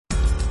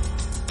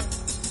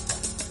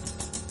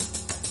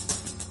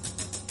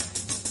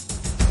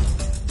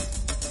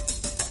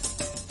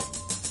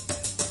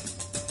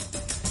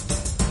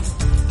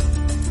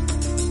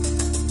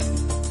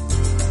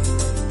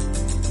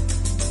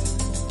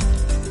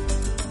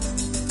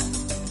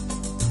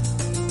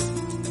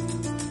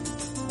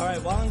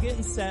right, while I'm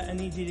getting set, I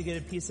need you to get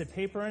a piece of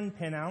paper and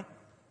pen out,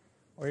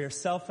 or your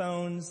cell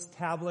phones,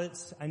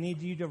 tablets. I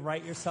need you to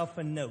write yourself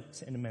a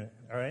note in a minute,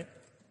 all right?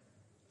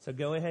 So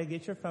go ahead,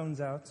 get your phones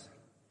out.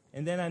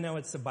 And then I know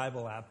it's the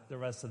Bible app the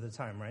rest of the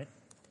time, right?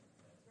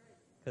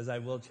 Because I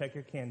will check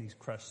your Candy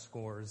Crush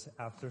scores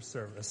after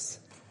service.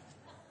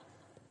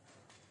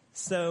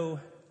 So,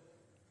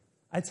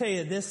 I tell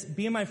you, this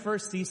being my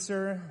first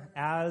Easter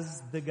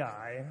as the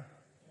guy,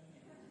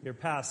 your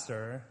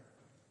pastor,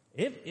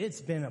 it's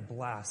been a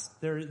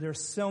blast.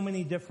 There's so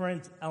many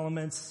different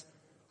elements,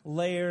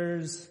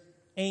 layers,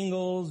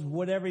 angles,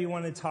 whatever you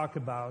want to talk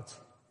about.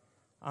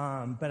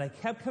 But I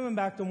kept coming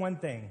back to one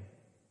thing.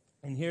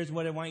 And here's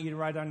what I want you to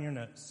write on your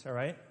notes, all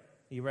right?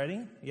 Are you ready?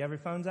 You have your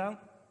phones out?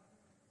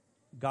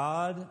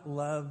 God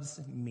loves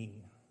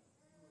me.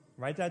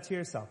 Write that to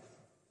yourself.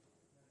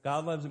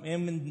 God loves me.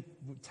 And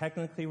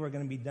technically we're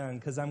going to be done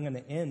because I'm going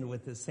to end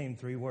with the same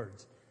three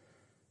words.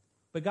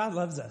 But God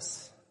loves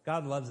us.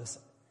 God loves us.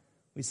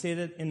 We see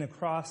it in the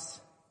cross.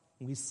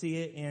 We see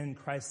it in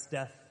Christ's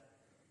death.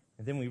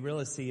 And then we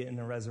really see it in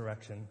the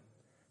resurrection.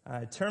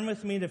 Turn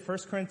with me to 1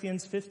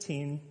 Corinthians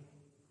 15,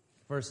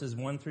 verses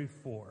 1 through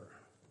 4.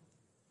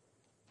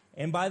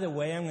 And by the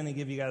way, I'm going to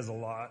give you guys a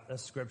lot of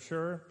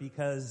scripture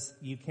because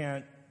you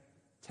can't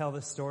tell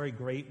the story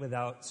great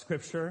without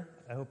scripture.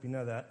 I hope you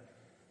know that.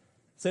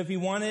 So if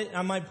you want it,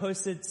 I might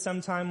post it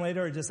sometime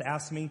later or just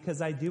ask me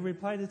because I do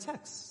reply to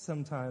texts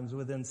sometimes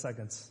within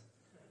seconds.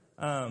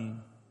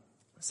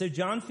 So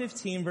John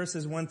 15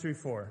 verses 1 through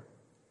 4.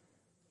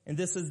 And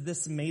this is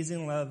this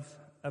amazing love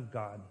of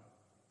God.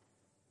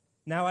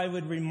 Now I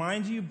would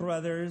remind you,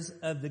 brothers,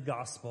 of the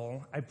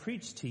gospel I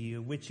preached to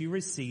you, which you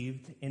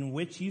received, in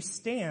which you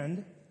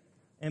stand,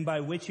 and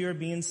by which you are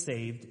being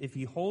saved, if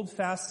you hold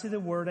fast to the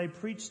word I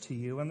preached to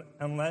you,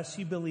 unless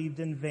you believed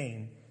in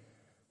vain.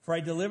 For I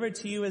delivered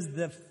to you as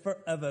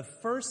of a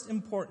first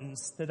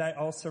importance that I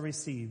also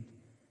received,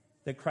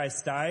 that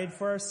Christ died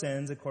for our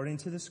sins according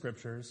to the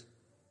scriptures,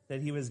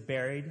 that he was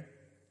buried,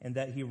 and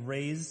that he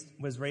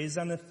was raised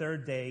on the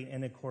third day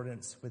in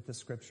accordance with the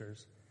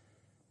scriptures.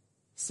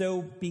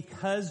 So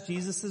because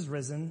Jesus is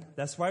risen,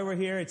 that's why we're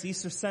here. It's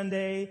Easter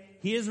Sunday.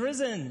 He is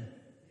risen.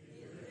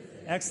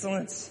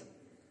 Excellent.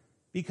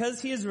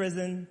 Because he is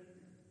risen,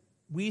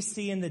 we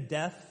see in the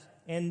death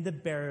and the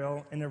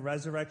burial and the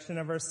resurrection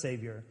of our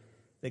Savior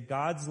that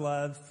God's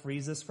love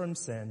frees us from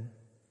sin.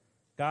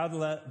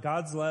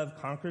 God's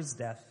love conquers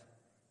death,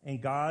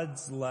 and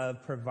God's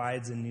love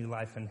provides a new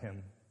life in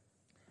him.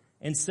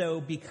 And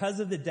so because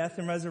of the death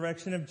and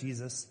resurrection of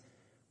Jesus,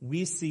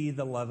 we see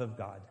the love of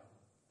God.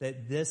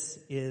 That this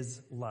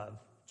is love,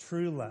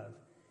 true love.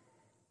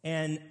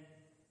 And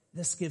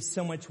this gives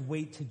so much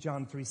weight to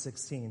John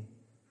 3:16.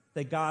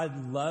 That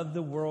God loved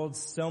the world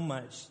so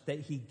much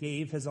that he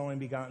gave his only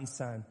begotten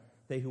Son,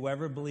 that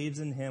whoever believes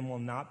in him will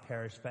not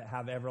perish but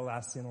have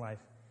everlasting life.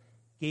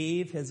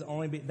 Gave his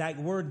that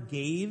word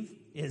gave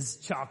is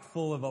chock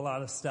full of a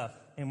lot of stuff,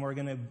 and we're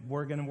gonna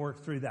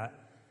work through that.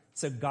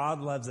 So God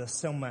loves us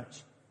so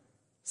much.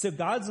 So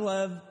God's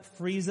love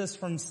frees us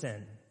from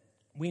sin.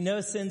 We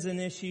know sin's an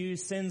issue.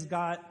 Sin's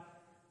got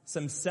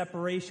some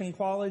separation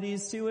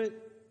qualities to it.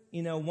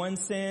 You know, one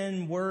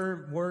sin,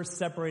 we're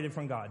separated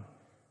from God.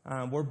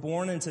 We're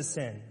born into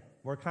sin.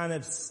 We're kind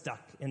of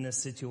stuck in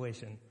this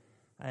situation.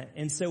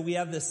 And so we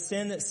have the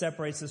sin that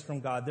separates us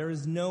from God. There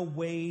is no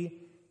way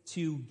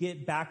to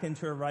get back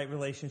into a right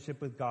relationship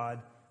with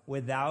God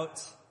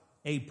without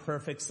a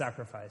perfect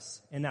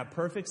sacrifice. And that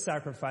perfect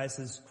sacrifice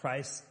is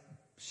Christ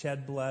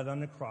shed blood on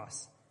the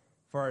cross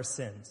for our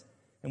sins.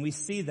 And we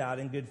see that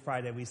in Good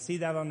Friday. We see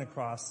that on the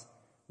cross.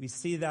 We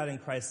see that in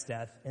Christ's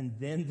death and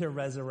then the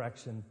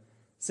resurrection.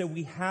 So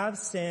we have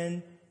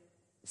sin.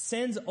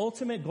 Sin's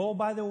ultimate goal,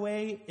 by the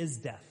way, is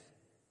death.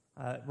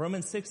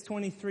 Romans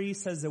 6:23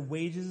 says the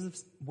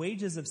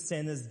wages of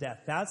sin is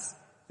death. That's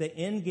the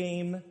end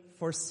game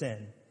for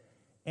sin.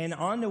 And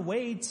on the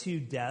way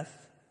to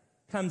death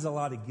comes a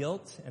lot of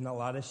guilt and a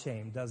lot of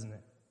shame, doesn't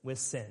it? With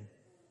sin.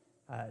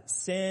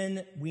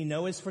 Sin, we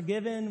know, is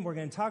forgiven. We're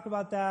going to talk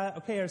about that.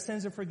 Okay, our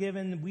sins are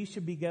forgiven. We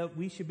should be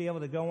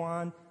able to go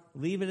on,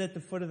 leave it at the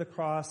foot of the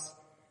cross.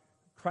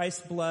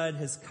 Christ's blood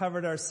has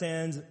covered our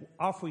sins.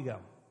 Off we go.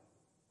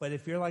 But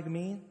if you're like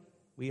me,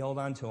 we hold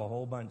on to a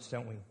whole bunch,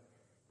 don't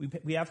we?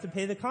 We have to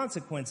pay the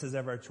consequences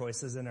of our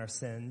choices and our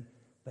sin.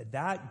 But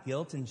that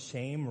guilt and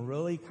shame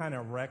really kind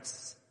of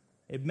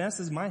it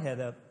messes my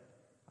head up.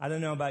 I don't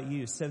know about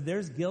you. So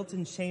there's guilt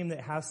and shame that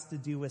has to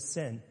do with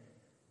sin.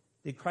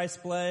 Did Christ's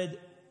blood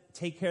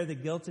take care of the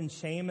guilt and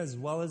shame as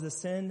well as the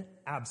sin?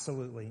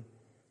 Absolutely.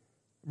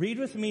 Read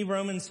with me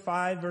Romans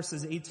 5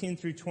 verses 18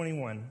 through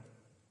 21.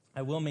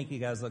 I will make you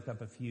guys look up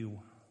a few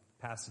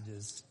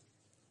passages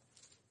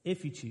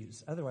if you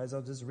choose. Otherwise,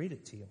 I'll just read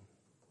it to you.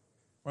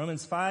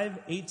 Romans 5,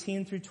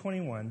 18 through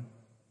 21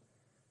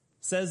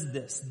 says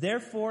this: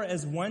 Therefore,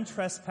 as one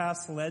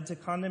trespass led to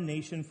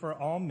condemnation for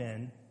all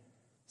men,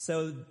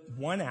 so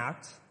one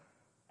act,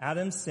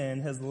 Adam's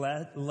sin, has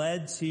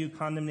led to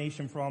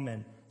condemnation for all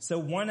men. So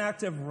one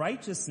act of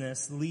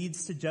righteousness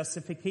leads to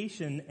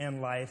justification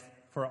and life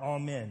for all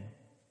men.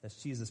 That's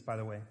Jesus, by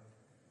the way.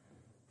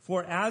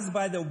 For as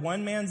by the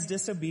one man's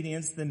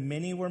disobedience the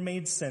many were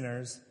made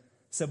sinners,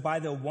 so by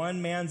the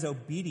one man's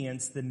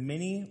obedience the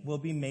many will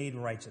be made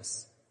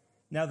righteous.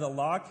 Now the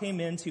law came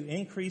in to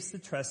increase the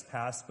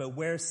trespass, but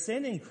where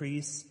sin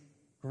increased,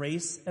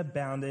 grace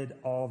abounded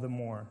all the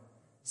more.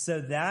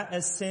 So that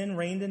as sin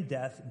reigned in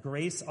death,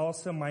 grace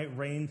also might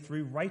reign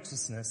through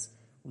righteousness,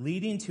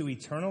 leading to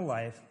eternal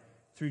life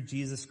through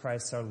Jesus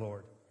Christ our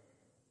Lord.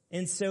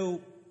 And so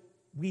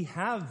we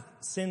have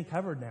sin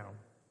covered now.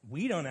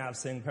 We don't have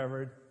sin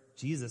covered.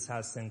 Jesus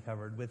has sin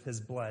covered with his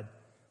blood.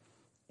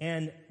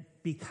 And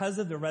because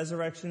of the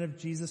resurrection of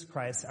Jesus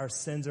Christ, our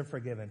sins are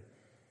forgiven.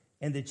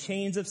 And the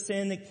chains of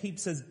sin that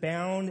keeps us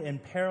bound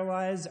and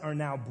paralyzed are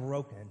now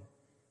broken.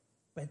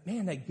 But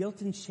man, that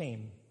guilt and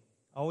shame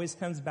always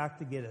comes back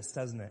to get us,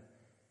 doesn't it?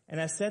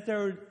 And I sat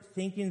there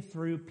thinking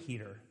through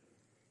Peter.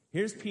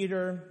 Here's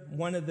Peter,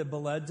 one of the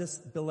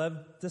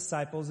beloved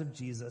disciples of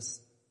Jesus,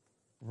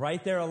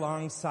 right there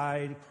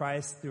alongside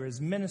Christ through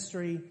his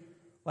ministry.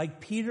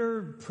 Like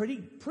Peter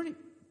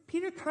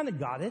Peter kind of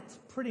got it,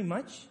 pretty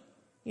much.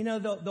 You know,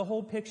 the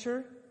whole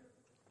picture.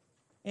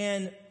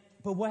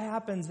 But what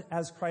happens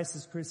as Christ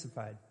is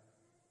crucified?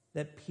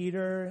 That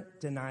Peter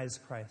denies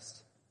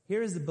Christ.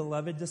 Here is the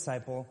beloved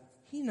disciple.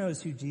 He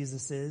knows who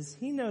Jesus is.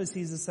 He knows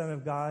he's the Son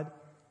of God.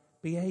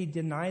 But yet he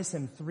denies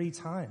him 3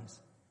 times.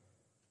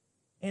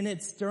 And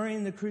it's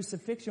during the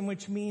crucifixion,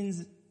 which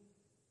means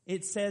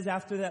it says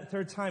after that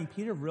 3rd time,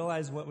 Peter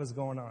realized what was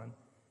going on.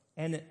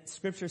 And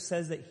Scripture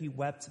says that he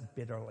wept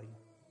bitterly.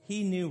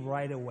 He knew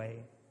right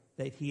away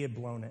that he had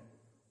blown it.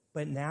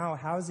 But now,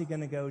 how is he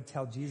going to go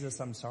tell Jesus,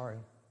 I'm sorry?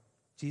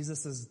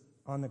 Jesus is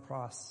on the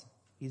cross.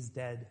 He's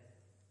dead.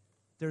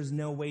 There's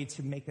no way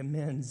to make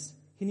amends.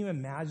 Can you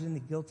imagine the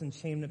guilt and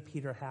shame that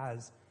Peter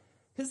has?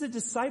 Because the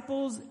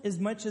disciples, as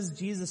much as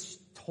Jesus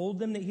told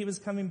them that he was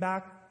coming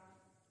back,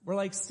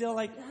 were still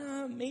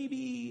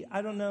maybe,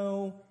 I don't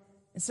know.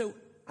 And so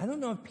I don't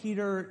know if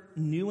Peter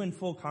knew in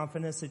full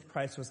confidence that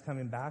Christ was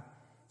coming back.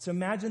 So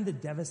imagine the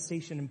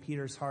devastation in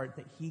Peter's heart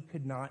that he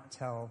could not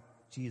tell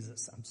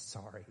Jesus, I'm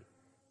sorry.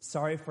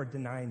 Sorry for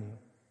denying you.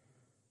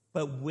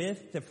 But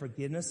with the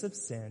forgiveness of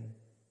sin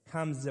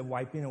comes the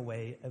wiping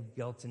away of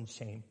guilt and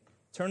shame.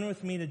 Turn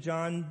with me to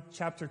John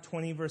chapter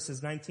 20,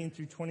 verses 19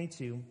 through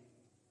 22.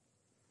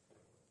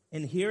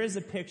 And here is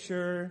a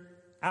picture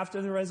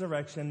after the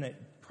resurrection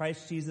that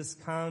Christ Jesus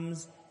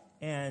comes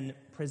and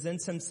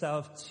presents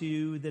himself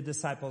to the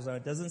disciples. Now,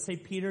 it doesn't say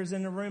Peter's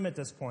in the room at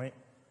this point.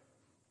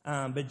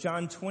 But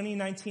John 20,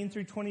 19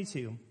 through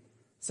 22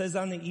 says,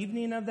 on the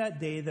evening of that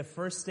day, the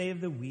first day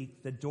of the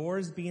week, the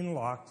doors being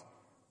locked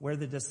where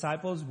the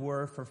disciples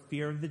were for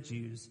fear of the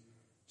Jews,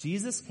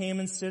 Jesus came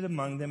and stood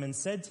among them and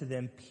said to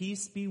them,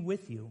 peace be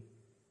with you.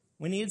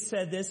 When he had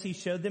said this, he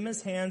showed them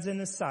his hands and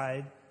his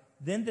side.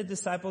 Then the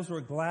disciples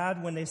were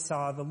glad when they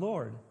saw the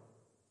Lord.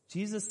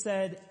 Jesus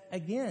said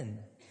again,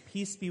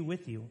 peace be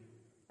with you.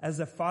 As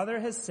the Father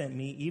has sent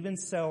me, even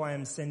so I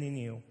am sending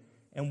you.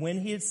 And when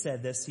he had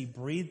said this, he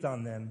breathed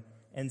on them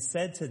and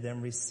said to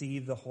them,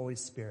 receive the Holy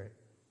Spirit.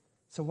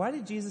 So why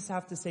did Jesus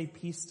have to say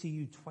peace to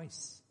you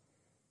twice?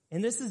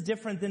 And this is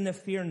different than the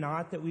fear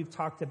not that we've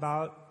talked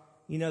about.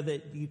 You know,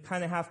 that you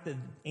kind of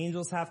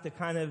angels have to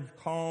kind of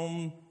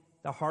calm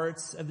the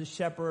hearts of the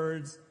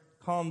shepherds,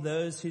 calm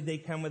those who they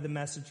come with a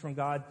message from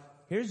God.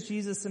 Here's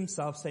Jesus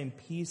himself saying,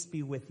 peace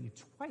be with you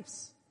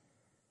twice.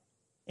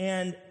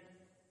 And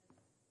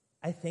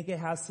I think it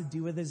has to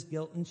do with his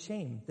guilt and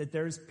shame, that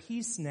there's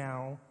peace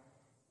now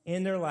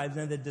in their lives.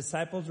 And the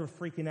disciples were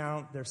freaking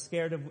out. They're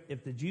scared of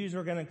if the Jews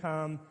were going to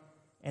come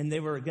and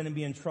they were going to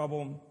be in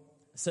trouble.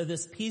 So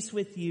this peace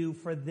with you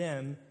for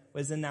them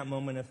was in that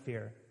moment of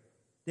fear.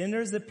 Then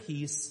there's the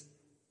peace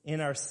in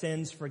our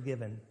sins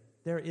forgiven.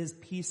 There is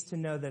peace to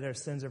know that our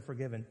sins are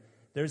forgiven.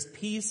 There's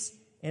peace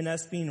in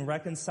us being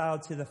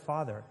reconciled to the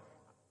Father.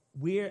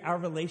 Our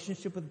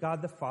relationship with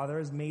God the Father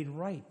is made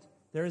right.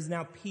 There is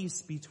now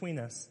peace between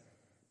us.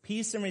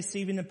 Peace in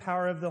receiving the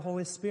power of the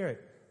Holy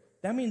Spirit.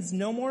 That means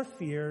no more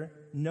fear,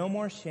 no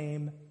more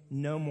shame,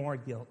 no more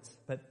guilt,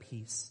 but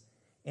peace.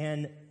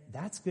 And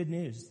that's good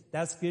news.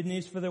 That's good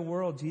news for the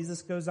world.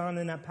 Jesus goes on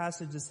in that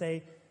passage to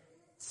say,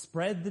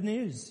 spread the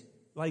news.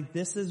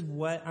 This is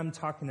what I'm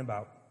talking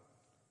about.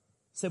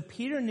 So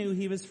Peter knew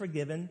he was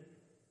forgiven,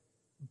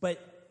 but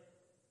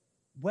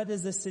what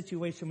is this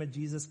situation with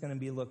Jesus going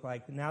to look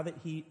like? Now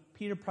that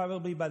Peter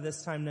probably by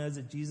this time knows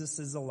that Jesus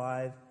is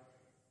alive.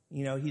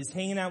 You know, he's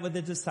hanging out with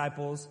the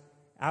disciples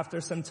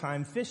after some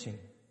time fishing.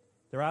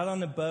 They're out on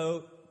the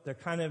boat. They're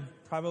kind of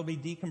probably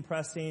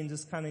decompressing,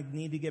 just kind of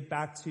need to get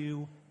back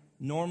to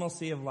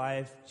normalcy of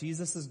life.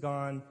 Jesus is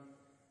gone.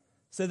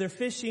 So they're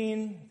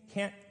fishing,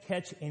 can't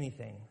catch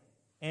anything.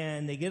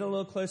 And they get a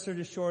little closer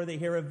to shore. They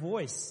hear a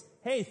voice.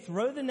 Hey,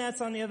 throw the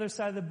nets on the other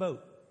side of the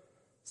boat.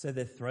 So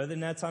they throw the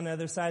nets on the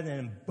other side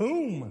and then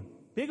boom,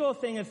 big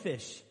old thing of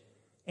fish.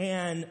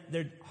 And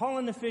they're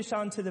hauling the fish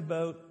onto the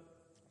boat.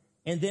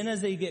 And then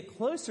as they get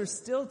closer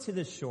still to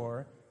the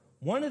shore,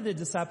 one of the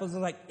disciples is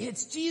like,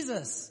 it's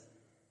Jesus.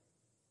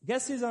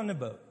 Guess who's on the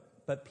boat?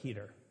 But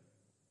Peter.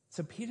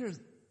 So Peter's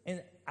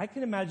And I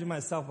can imagine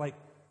myself like,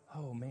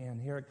 oh man,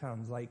 here it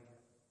comes. Like,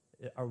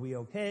 are we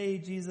okay,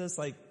 Jesus?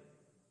 Like,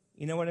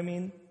 you know what I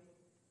mean?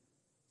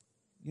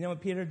 You know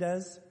what Peter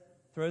does?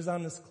 Throws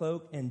on his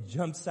cloak and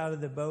jumps out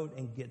of the boat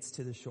and gets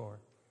to the shore.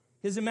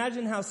 Because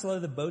imagine how slow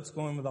the boat's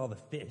going with all the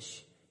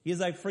fish. He's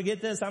like,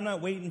 forget this. I'm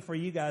not waiting for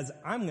you guys.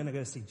 I'm going to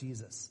go see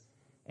Jesus.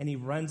 And he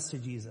runs to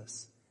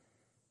Jesus.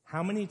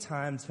 How many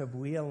times have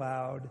we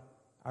allowed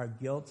our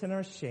guilt and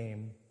our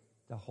shame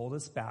to hold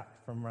us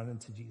back from running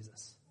to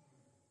Jesus?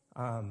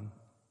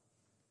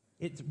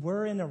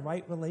 We're in a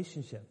right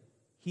relationship.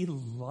 He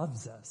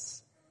loves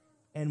us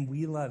and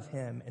we love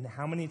him. And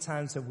how many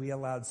times have we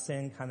allowed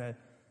sin kind of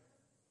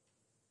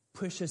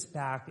push us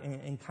back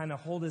and kind of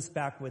hold us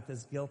back with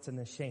this guilt and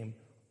this shame?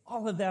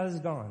 All of that is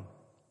gone.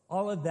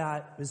 All of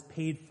that was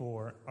paid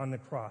for on the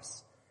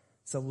cross.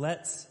 So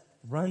let's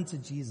run to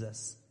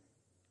Jesus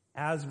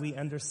as we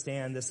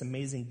understand this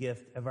amazing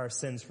gift of our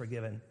sins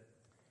forgiven.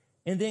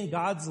 And then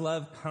God's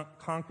love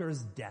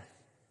conquers death.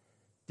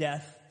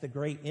 Death, the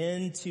great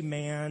end to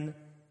man,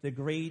 the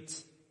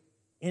great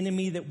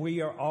enemy that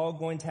we are all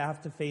going to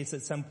have to face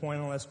at some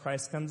point unless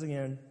Christ comes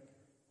again.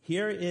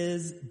 Here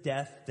is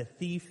death, the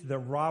thief, the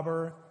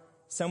robber,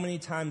 so many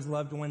times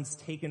loved ones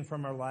taken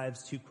from our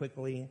lives too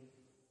quickly.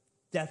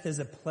 Death is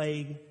a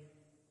plague.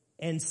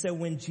 And so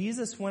when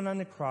Jesus went on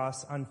the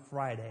cross on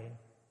Friday,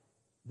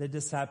 the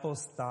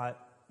disciples thought,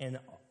 and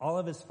all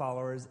of his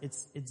followers,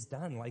 it's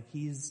done. Like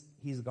he's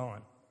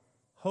gone.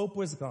 Hope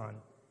was gone.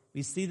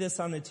 We see this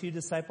on the two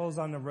disciples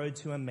on the road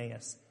to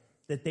Emmaus,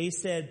 that they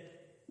said,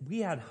 we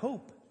had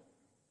hope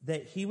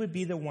that he would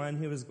be the one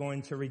who was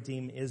going to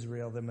redeem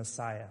Israel, the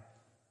Messiah.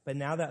 But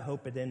now that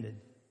hope had ended.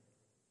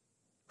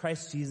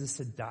 Christ Jesus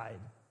had died.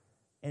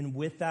 And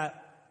with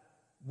that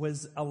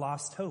was a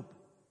lost hope.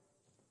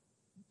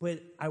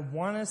 But I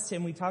want us to,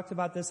 and we talked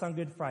about this on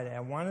Good Friday,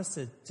 I want us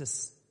to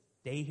just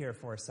stay here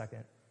for a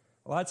second.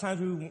 A lot of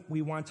times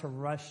we want to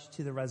rush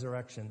to the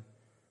resurrection.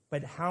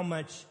 But how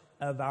much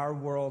of our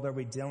world are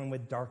we dealing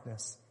with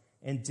darkness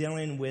and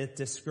dealing with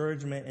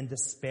discouragement and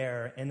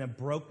despair and a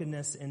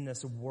brokenness in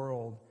this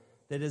world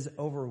that is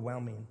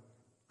overwhelming?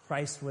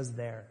 Christ was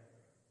there.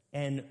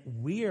 And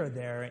we are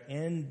there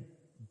in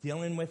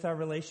dealing with our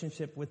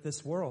relationship with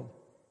this world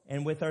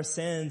and with our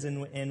sins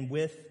and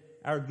with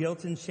our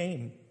guilt and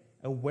shame,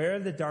 aware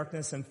of the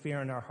darkness and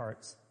fear in our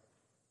hearts.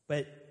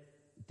 But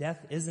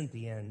death isn't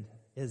the end,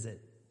 is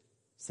it?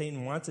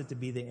 Satan wants it to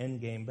be the end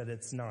game, but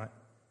it's not.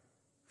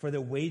 For the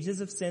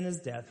wages of sin is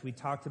death. We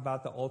talked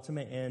about the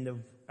ultimate end of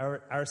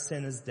our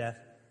sin is death.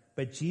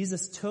 But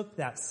Jesus took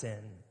that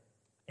sin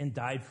and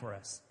died for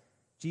us.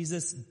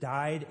 Jesus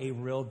died a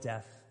real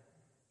death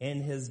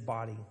in his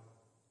body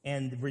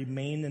and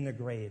remained in the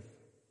grave.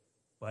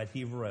 But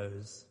he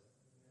rose,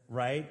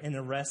 right? And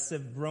the rest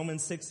of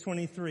Romans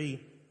 6:23,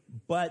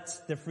 but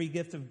the free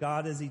gift of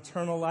God is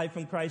eternal life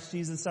in Christ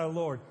Jesus our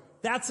Lord.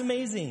 That's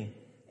amazing.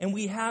 And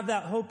we have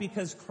that hope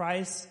because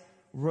Christ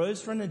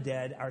rose from the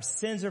dead. Our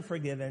sins are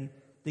forgiven.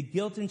 The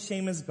guilt and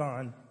shame is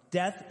gone.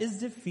 Death is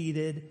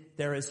defeated.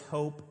 There is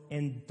hope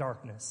in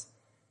darkness.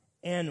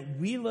 And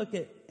we look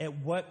at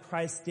what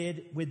Christ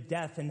did with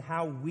death and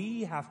how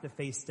we have to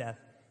face death.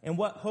 And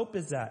what hope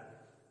is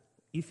that?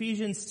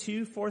 Ephesians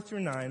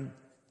 2:4-9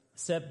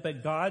 said,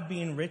 but God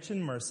being rich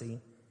in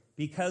mercy,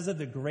 because of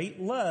the great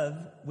love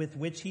with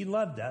which he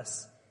loved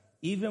us,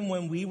 even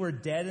when we were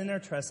dead in our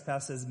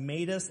trespasses,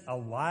 made us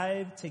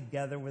alive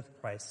together with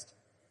Christ.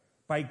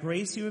 By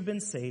grace you have been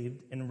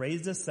saved and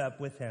raised us up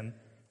with him,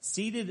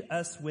 seated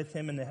us with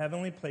him in the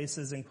heavenly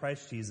places in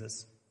Christ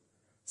Jesus,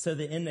 so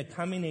that in the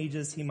coming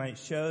ages he might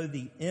show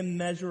the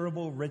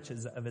immeasurable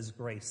riches of his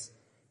grace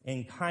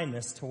and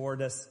kindness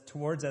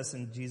towards us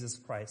in Jesus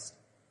Christ.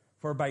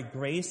 For by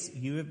grace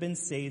you have been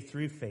saved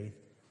through faith.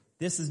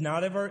 This is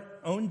not of our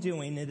own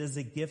doing, it is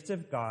a gift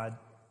of God,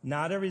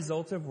 not a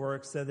result of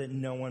works, so that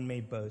no one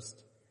may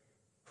boast.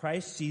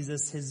 Christ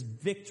Jesus, his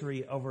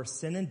victory over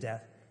sin and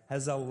death,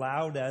 has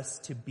allowed us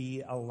to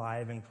be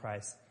alive in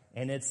Christ.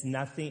 And it's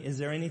nothing. Is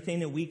there anything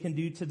that we can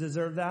do to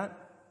deserve that?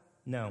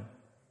 No.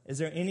 Is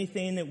there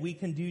anything that we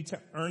can do to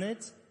earn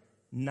it?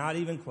 Not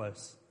even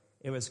close.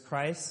 It was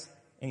Christ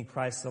and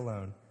Christ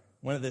alone.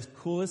 One of the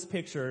coolest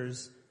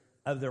pictures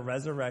of the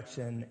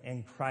resurrection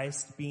and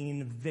Christ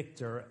being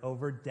victor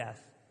over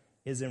death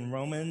is in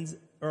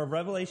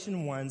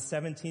Revelation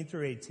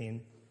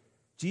 1:17-18.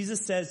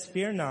 Jesus says,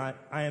 fear not,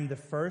 I am the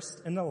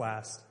first and the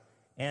last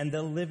and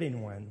the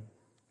living one.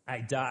 I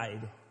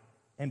died,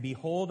 and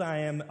behold,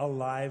 I am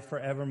alive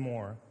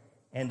forevermore,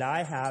 and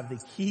I have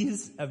the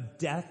keys of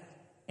death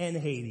and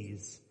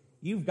Hades.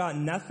 You've got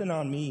nothing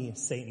on me,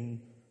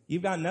 Satan.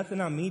 You've got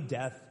nothing on me,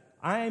 death.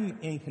 I'm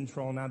in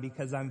control now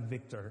because I'm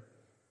victor.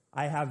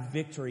 I have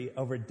victory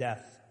over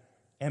death,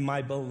 and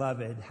my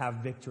beloved have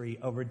victory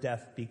over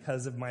death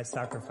because of my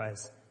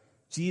sacrifice.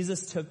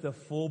 Jesus took the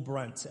full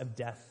brunt of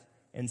death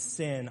and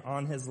sin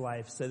on his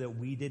life so that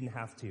we didn't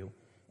have to.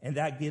 And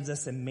that gives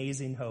us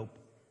amazing hope.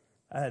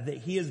 That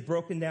he has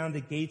broken down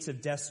the gates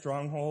of death's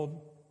stronghold.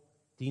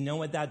 Do you know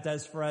what that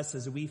does for us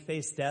as we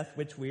face death,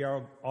 which we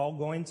are all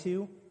going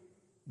to?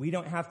 We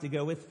don't have to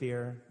go with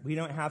fear. We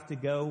don't have to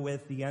go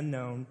with the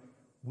unknown.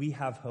 We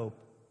have hope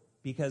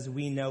because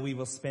we know we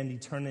will spend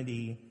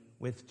eternity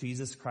with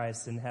Jesus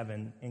Christ in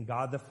heaven and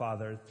God the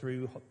Father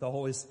through the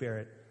Holy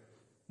Spirit.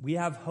 We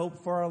have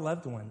hope for our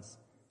loved ones.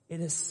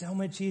 It is so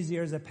much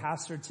easier as a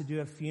pastor to do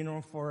a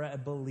funeral for a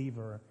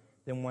believer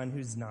than one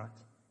who's not,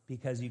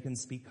 because you can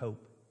speak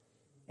hope.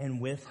 And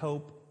with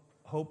hope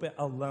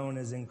alone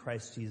is in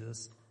Christ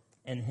Jesus,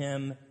 and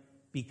him,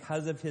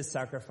 because of his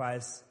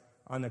sacrifice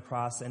on the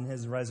cross and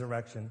his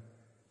resurrection.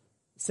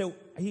 So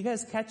are you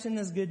guys catching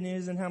this good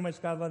news and how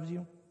much God loves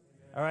you?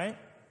 All right?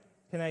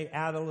 Can I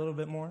add a little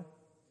bit more?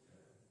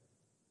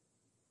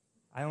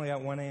 I only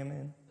got one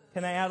amen.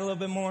 Can I add a little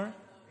bit more?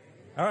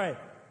 All right.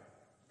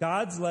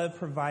 God's love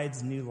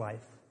provides new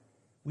life.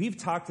 We've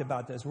talked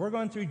about this. We're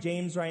going through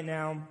James right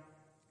now,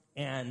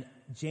 and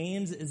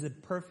James is a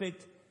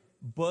perfect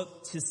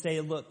book to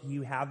say, look,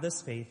 you have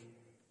this faith.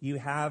 You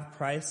have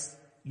Christ,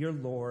 your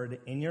Lord,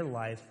 in your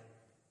life.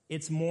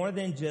 It's more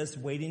than just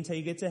waiting till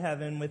you get to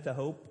heaven with the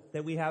hope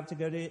that we have to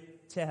go to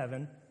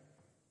heaven.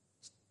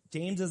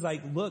 James is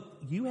like,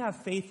 look, you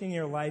have faith in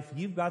your life.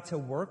 You've got to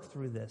work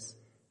through this.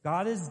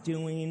 God is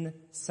doing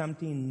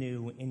something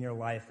new in your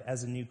life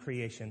as a new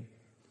creation.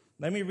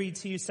 Let me read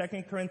to you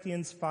 2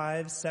 Corinthians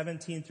 5,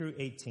 17 through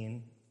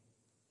 18.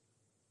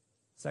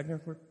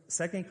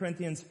 2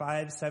 Corinthians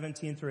 5,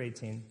 17 through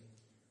 18. It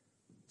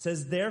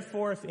says,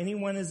 therefore, if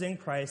anyone is in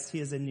Christ, he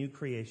is a new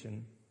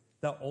creation.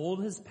 The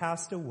old has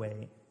passed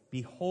away.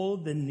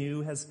 Behold, the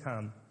new has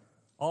come.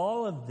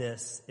 All of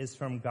this is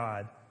from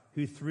God,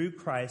 who through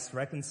Christ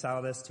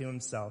reconciled us to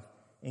himself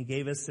and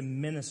gave us the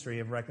ministry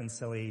of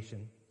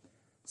reconciliation.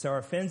 So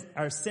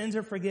our sins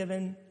are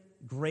forgiven,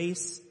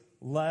 grace,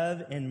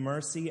 love, and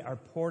mercy are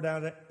poured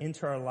out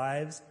into our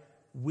lives.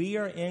 We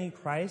are in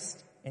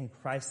Christ, and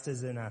Christ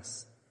is in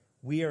us.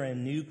 We are a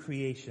new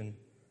creation,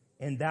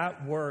 and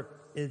that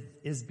work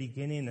is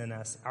beginning in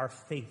us, our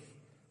faith.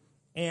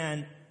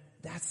 And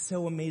that's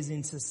so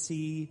amazing to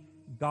see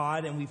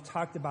God, and we've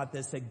talked about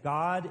this, that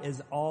God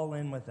is all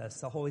in with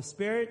us. The Holy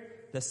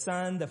Spirit, the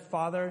Son, the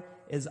Father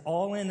is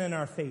all in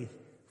our faith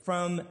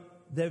from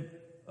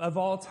of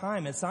all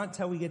time. It's not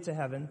until we get to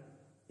heaven.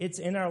 It's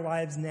in our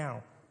lives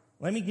now.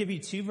 Let me give you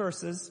two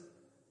verses,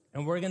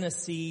 and we're going to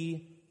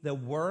see the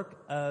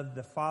work of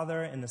the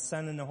Father and the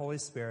Son and the Holy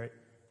Spirit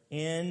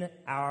in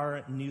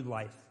our new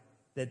life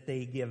that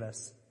they give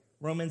us.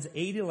 Romans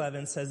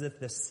 8:11 says, if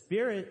the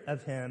Spirit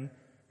of him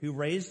who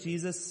raised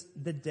Jesus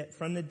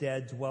from the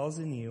dead dwells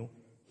in you,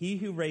 he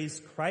who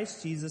raised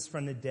Christ Jesus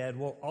from the dead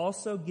will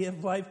also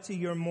give life to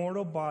your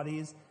mortal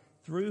bodies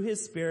through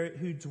his Spirit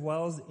who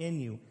dwells in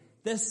you.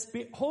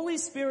 The Holy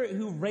Spirit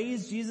who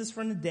raised Jesus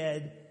from the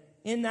dead,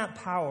 in that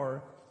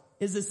power,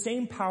 is the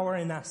same power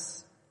in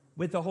us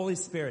with the Holy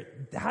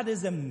Spirit. That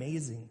is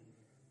amazing.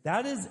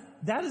 That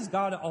is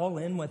God all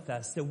in with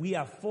us, so we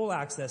have full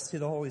access to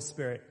the Holy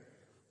Spirit.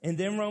 And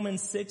then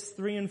Romans 6,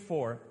 3 and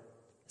 4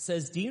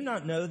 says, do you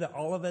not know that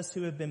all of us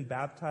who have been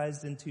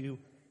baptized into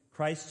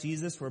Christ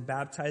Jesus were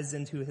baptized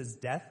into his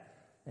death?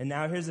 And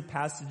now here's a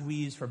passage we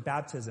use for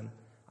baptism.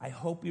 I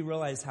hope you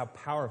realize how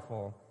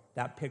powerful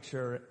that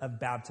picture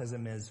of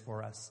baptism is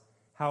for us.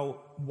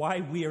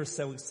 Why we are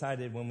so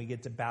excited when we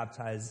get to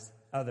baptize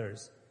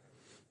others.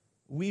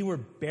 We were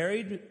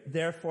buried,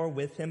 therefore,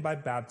 with him by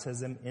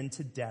baptism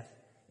into death,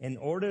 in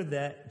order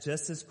that,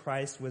 just as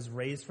Christ was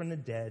raised from the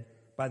dead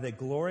by the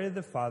glory of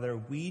the Father,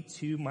 we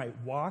too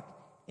might walk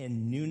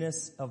in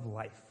newness of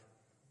life.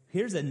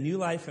 Here's a new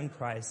life in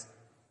Christ.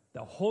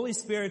 The Holy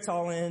Spirit's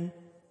all in.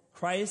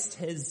 Christ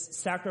has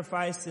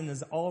sacrificed and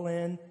is all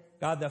in.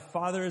 God the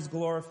Father is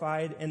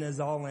glorified and is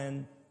all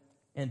in.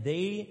 And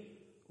they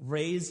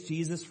raised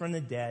Jesus from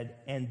the dead,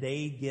 and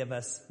they give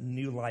us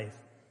new life.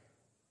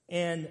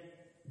 And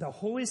the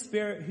Holy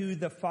Spirit who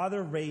the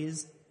Father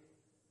raised,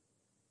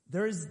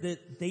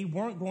 they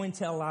weren't going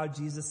to allow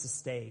Jesus to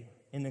stay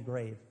in the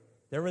grave.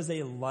 There was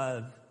a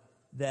love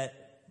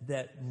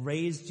that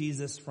raised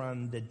Jesus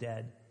from the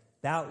dead.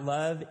 That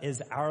love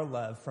is our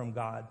love from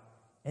God.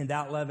 And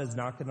that love is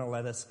not going to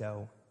let us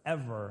go,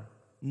 ever.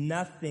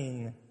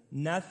 Nothing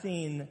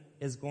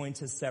is going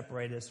to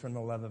separate us from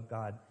the love of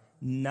God.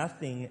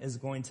 Nothing is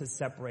going to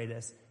separate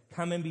us,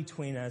 come in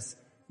between us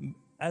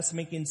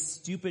making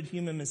stupid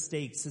human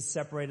mistakes to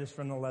separate us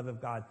from the love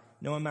of God.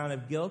 No amount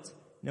of guilt,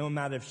 no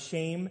amount of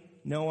shame,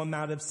 no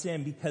amount of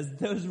sin, because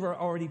those were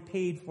already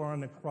paid for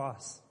on the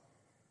cross.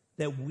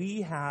 That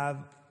we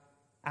have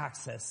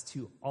access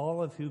to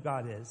all of who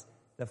God is,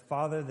 the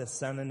Father, the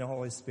Son, and the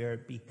Holy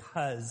Spirit,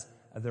 because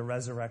of the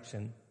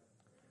resurrection.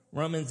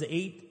 Romans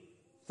 8,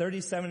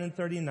 37 and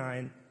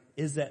 39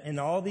 is that in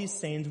all these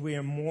things we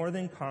are more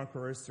than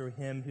conquerors through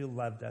him who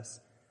loved us.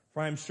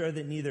 For I am sure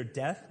that neither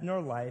death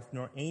nor life,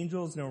 nor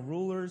angels, nor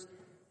rulers,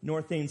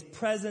 nor things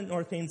present,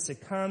 nor things to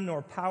come,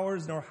 nor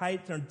powers, nor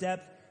height, nor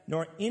depth,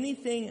 nor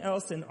anything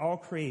else in all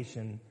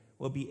creation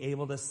will be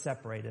able to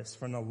separate us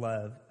from the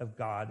love of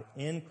God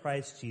in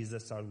Christ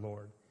Jesus our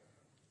Lord.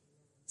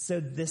 So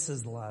this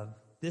is love.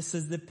 This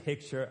is the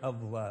picture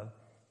of love.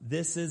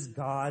 This is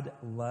God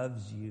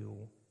loves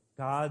you.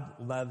 God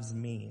loves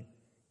me.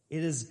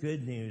 It is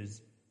good news.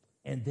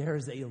 And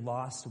there's a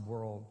lost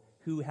world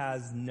who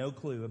has no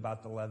clue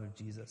about the love of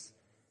Jesus.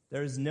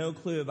 There is no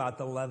clue about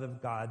the love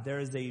of God. There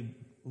is a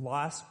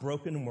lost,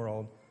 broken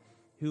world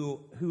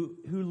who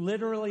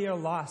literally are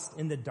lost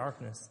in the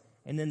darkness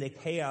and in the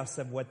chaos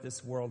of what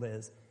this world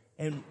is.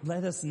 And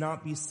let us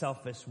not be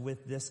selfish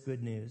with this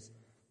good news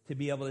to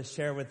be able to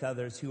share with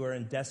others who are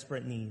in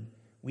desperate need.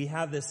 We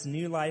have this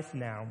new life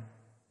now.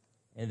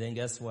 And then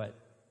guess what?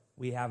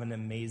 We have an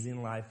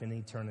amazing life in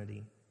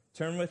eternity.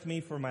 Turn with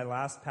me for my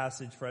last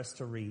passage for us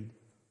to read.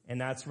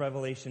 And that's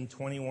Revelation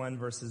 21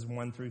 verses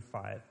 1 through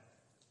 5.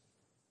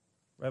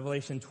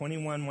 Revelation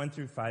 21, 1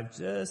 through 5.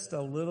 Just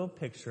a little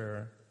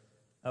picture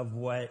of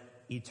what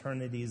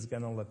eternity is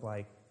going to look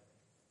like.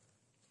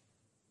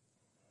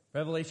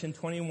 Revelation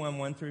 21,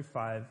 1 through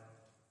 5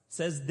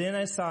 says, Then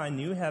I saw a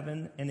new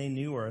heaven and a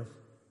new earth,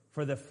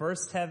 for the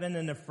first heaven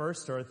and the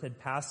first earth had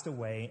passed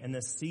away, and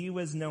the sea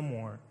was no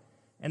more.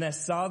 And I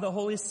saw the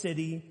holy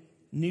city,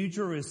 New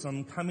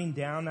Jerusalem, coming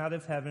down out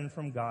of heaven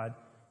from God,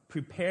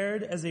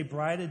 prepared as a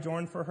bride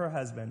adorned for her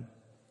husband.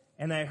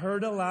 And I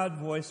heard a loud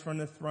voice from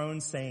the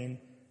throne saying,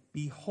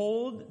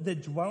 Behold, the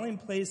dwelling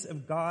place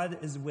of God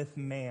is with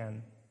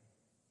man.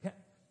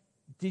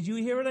 Did you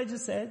hear what I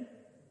just said?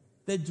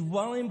 The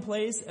dwelling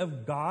place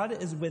of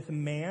God is with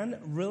man?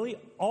 Really?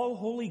 All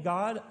holy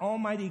God,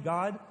 almighty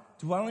God,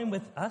 dwelling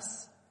with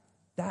us?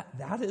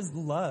 That is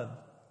love.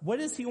 What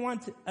does he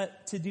want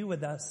to do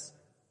with us?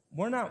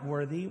 We're not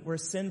worthy. We're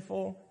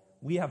sinful.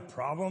 We have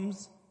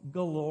problems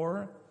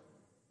galore.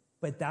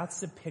 But that's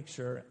the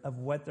picture of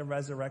what the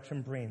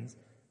resurrection brings.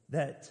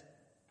 That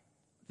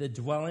the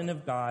dwelling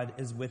of God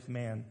is with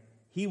man.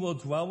 He will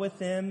dwell with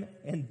them,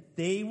 and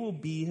they will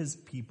be his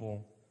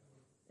people.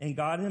 And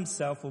God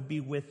himself will be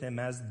with them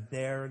as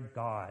their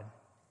God.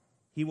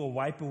 He will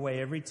wipe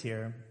away every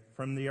tear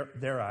from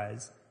their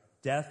eyes.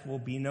 Death will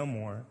be no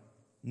more.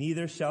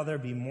 Neither shall there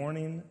be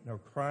mourning, nor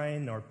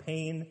crying, nor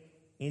pain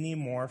any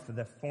more, for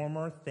the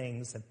former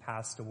things have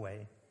passed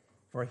away.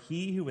 For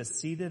he who was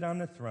seated on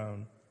the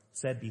throne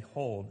said,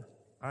 Behold,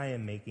 I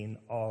am making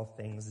all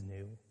things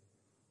new.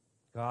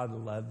 God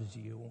loves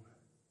you.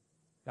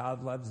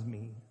 God loves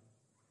me.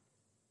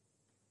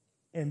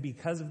 And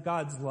because of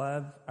God's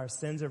love, our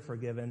sins are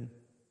forgiven.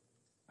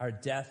 Our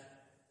death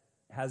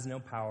has no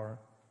power.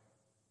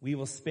 We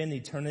will spend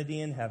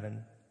eternity in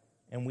heaven,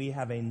 and we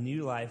have a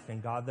new life in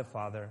God the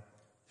Father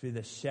through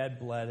the shed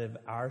blood of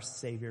our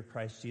Savior,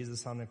 Christ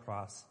Jesus, on the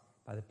cross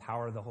by the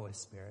power of the Holy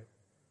Spirit.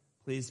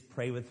 Please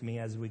pray with me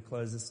as we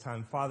close this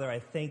time. Father, I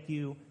thank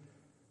you.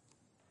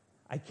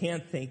 I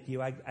can't thank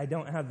you. I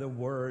don't have the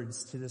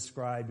words to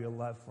describe your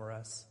love for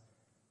us.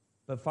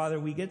 But Father,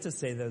 we get to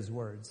say those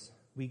words.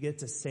 We get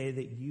to say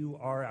that you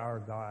are our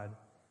God.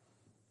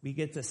 We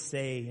get to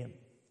say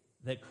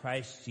that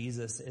Christ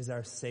Jesus is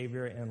our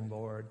Savior and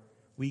Lord.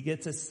 We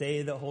get to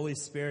say the Holy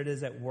Spirit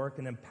is at work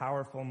in a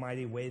powerful,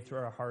 mighty way through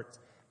our hearts.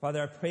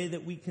 Father, I pray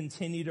that we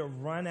continue to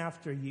run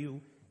after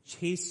you,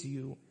 chase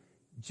you,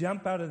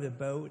 jump out of the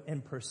boat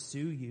and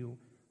pursue you.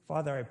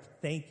 Father, I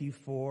thank you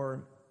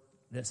for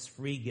this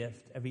free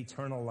gift of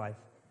eternal life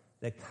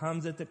that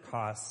comes at the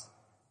cost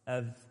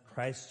of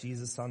Christ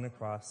Jesus on the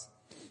cross,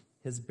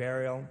 his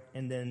burial,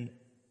 and then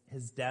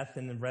his death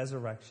and the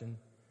resurrection,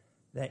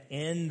 that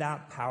in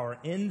that power,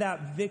 in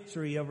that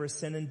victory over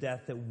sin and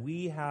death, that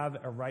we have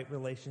a right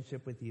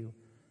relationship with you.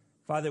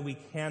 Father, we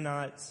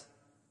cannot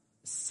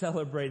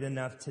celebrate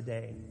enough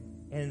today.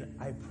 And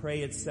I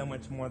pray it's so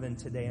much more than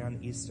today on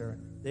Easter.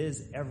 It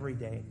is every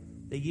day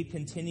that you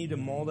continue to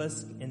mold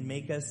us and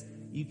make us.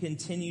 You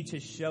continue to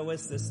show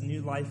us this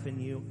new life in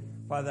you.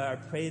 Father, I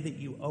pray that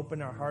you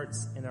open our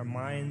hearts and our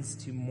minds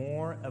to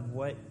more of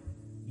what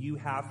you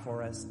have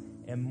for us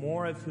and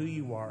more of who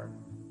you are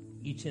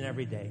each and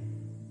every day.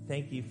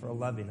 Thank you for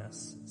loving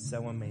us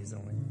so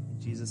amazingly. In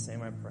Jesus'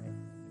 name I pray.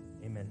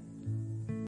 Amen.